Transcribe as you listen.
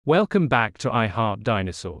Welcome back to Heart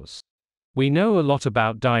Dinosaurs. We know a lot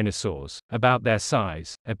about dinosaurs, about their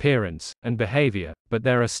size, appearance, and behavior, but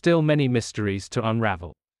there are still many mysteries to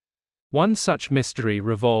unravel. One such mystery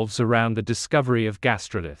revolves around the discovery of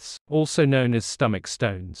gastroliths, also known as stomach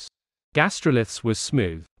stones. Gastroliths were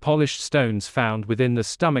smooth, polished stones found within the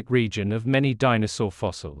stomach region of many dinosaur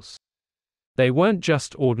fossils. They weren't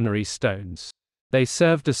just ordinary stones. They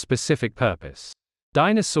served a specific purpose.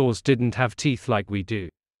 Dinosaurs didn't have teeth like we do.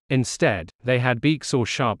 Instead, they had beaks or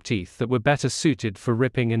sharp teeth that were better suited for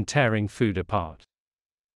ripping and tearing food apart.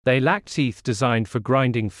 They lacked teeth designed for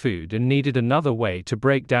grinding food and needed another way to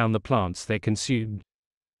break down the plants they consumed.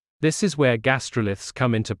 This is where gastroliths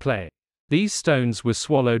come into play. These stones were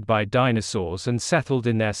swallowed by dinosaurs and settled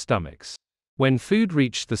in their stomachs. When food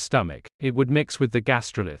reached the stomach, it would mix with the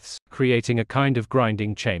gastroliths, creating a kind of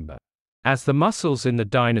grinding chamber. As the muscles in the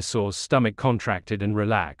dinosaur's stomach contracted and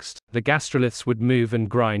relaxed, the gastroliths would move and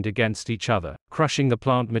grind against each other, crushing the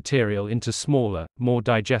plant material into smaller, more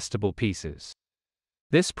digestible pieces.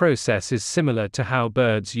 This process is similar to how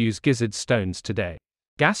birds use gizzard stones today.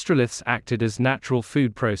 Gastroliths acted as natural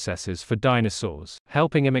food processors for dinosaurs,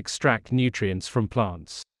 helping them extract nutrients from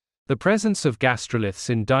plants. The presence of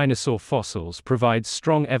gastroliths in dinosaur fossils provides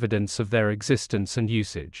strong evidence of their existence and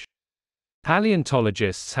usage.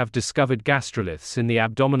 Paleontologists have discovered gastroliths in the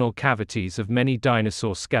abdominal cavities of many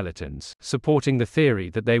dinosaur skeletons, supporting the theory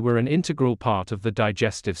that they were an integral part of the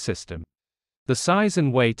digestive system. The size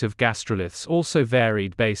and weight of gastroliths also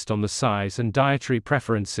varied based on the size and dietary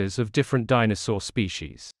preferences of different dinosaur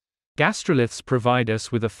species. Gastroliths provide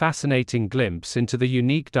us with a fascinating glimpse into the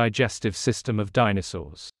unique digestive system of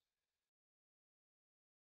dinosaurs.